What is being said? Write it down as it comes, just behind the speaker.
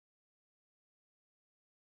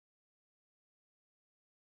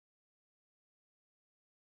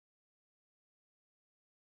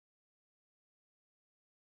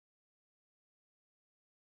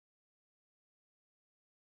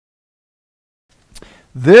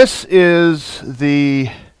This is the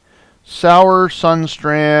Sauer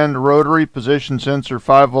Sunstrand rotary position sensor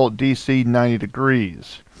 5-volt DC 90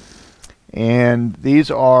 degrees. And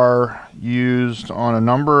these are used on a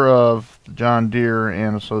number of John Deere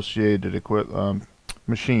and associated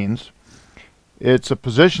machines. It's a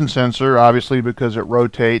position sensor, obviously, because it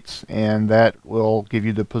rotates, and that will give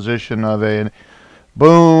you the position of a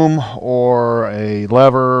boom or a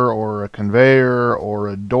lever or a conveyor or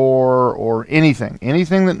a door or anything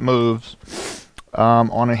that moves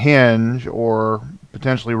on a hinge or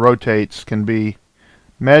potentially rotates can be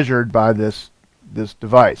measured by this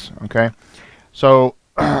device. Okay, so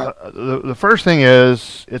the first thing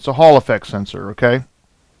is it's a Hall effect sensor. Okay,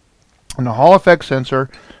 and the Hall effect sensor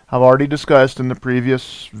I've already discussed in the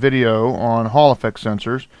previous video on Hall effect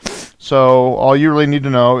sensors. So all you really need to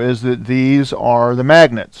know is that these are the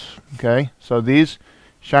magnets. Okay, so these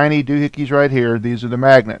shiny doohickeys right here, these are the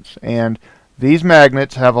magnets, and these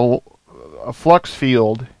magnets have a flux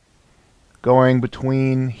field going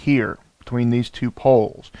between these two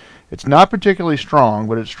poles. It's not particularly strong,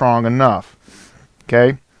 but it's strong enough.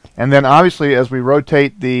 Okay, and then obviously as we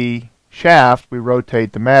rotate the shaft, we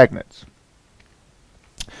rotate the magnets.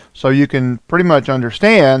 So you can pretty much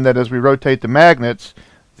understand that as we rotate the magnets,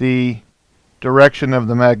 the direction of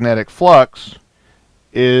the magnetic flux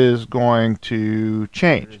is going to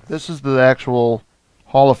change. This is the actual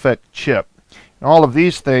Hall effect chip. And all of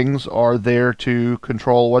these things are there to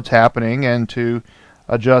control what's happening and to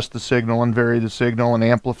adjust the signal and vary the signal and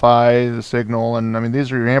amplify the signal. And I mean,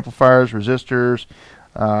 these are your amplifiers, resistors,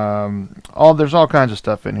 there's all kinds of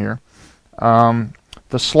stuff in here.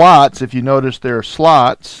 The slots, if you notice, there are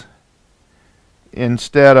slots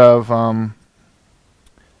instead of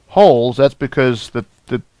holes. That's because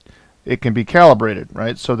it can be calibrated,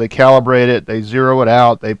 right? So they calibrate it, they zero it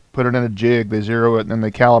out, they put it in a jig, they zero it, and then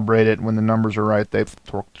they calibrate it. When the numbers are right, they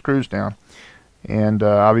torque the screws down. And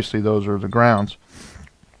obviously those are the grounds.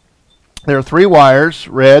 There are 3 wires.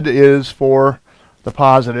 Red is for the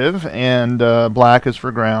positive, and black is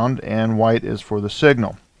for ground, and white is for the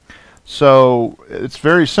signal. So it's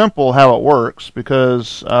very simple how it works,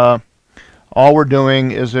 because all we're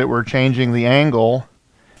doing is that we're changing the angle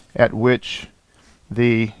at which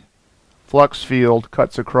the flux field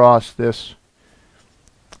cuts across this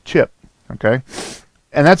chip. Okay,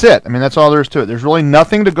 and that's it. I mean, that's all there is to it. There's really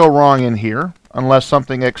nothing to go wrong in here unless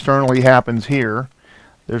something externally happens here.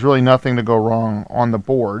 There's really nothing to go wrong on the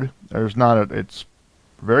board. It's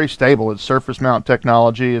very stable. It's surface mount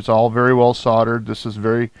technology. It's all very well soldered. This is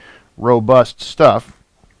very robust stuff.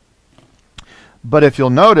 But if you'll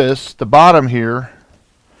notice the bottom here,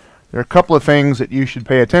 there are a couple of things that you should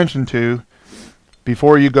pay attention to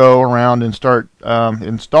before you go around and start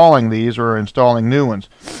installing these or installing new ones.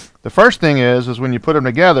 The first thing is when you put them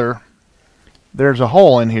together, there's a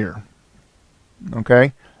hole in here.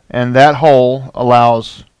 Okay, and that hole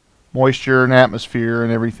allows moisture and atmosphere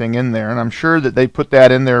and everything in there, and I'm sure that they put that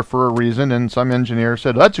in there for a reason, and some engineer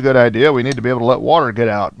said, that's a good idea, we need to be able to let water get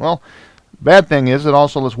out. Well, bad thing is it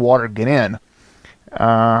also lets water get in,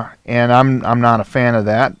 and I'm not a fan of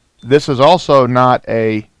that. This is also not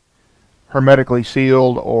a hermetically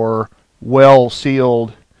sealed or well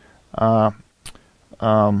sealed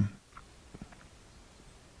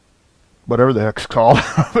whatever the heck's called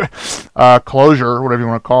closure, whatever you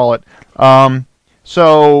want to call it. And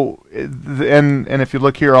if you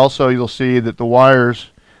look here also, you'll see that the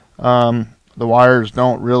wires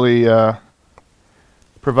don't really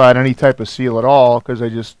provide any type of seal at all, because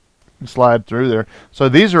they just slide through there. So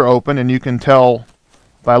these are open, and you can tell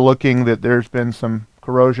by looking that there's been some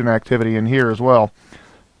corrosion activity in here as well.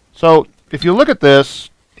 So if you look at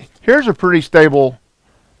this, here's a pretty stable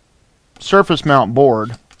surface mount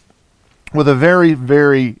board with a very,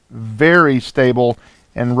 very, very stable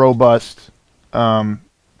and robust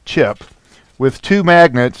chip with 2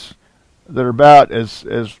 magnets that are about as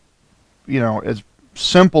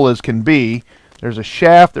simple as can be. There's a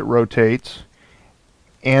shaft that rotates,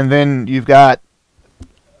 and then you've got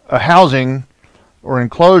a housing or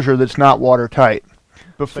enclosure that's not watertight.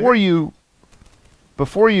 Before you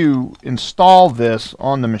install this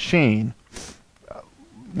on the machine,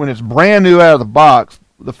 when it's brand new out of the box,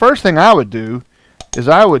 the first thing I would do is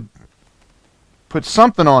I would put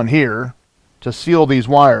something on here to seal these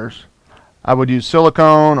wires. I would use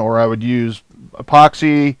silicone, or I would use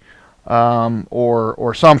epoxy,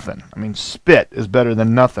 or something. I mean, spit is better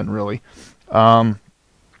than nothing, really. I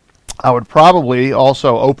would probably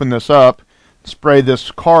also open this up, spray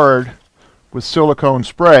this card with silicone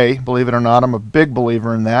spray. Believe it or not, I'm a big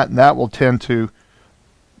believer in that, and that will tend to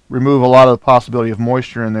remove a lot of the possibility of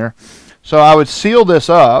moisture in there. So I would seal this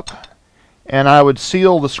up, and I would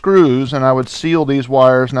seal the screws, and I would seal these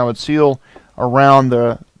wires, and I would seal around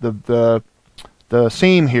the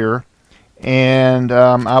seam here, and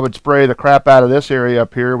I would spray the crap out of this area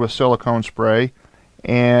up here with silicone spray,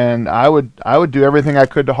 and I would do everything I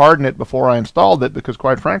could to harden it before I installed it, because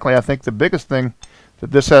quite frankly I think the biggest thing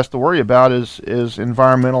that this has to worry about is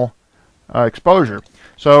environmental exposure.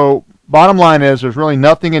 So bottom line is there's really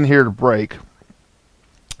nothing in here to break.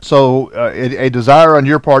 So a desire on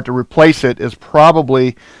your part to replace it is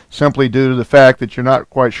probably simply due to the fact that you're not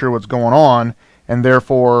quite sure what's going on, and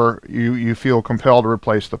therefore you feel compelled to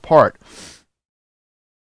replace the part.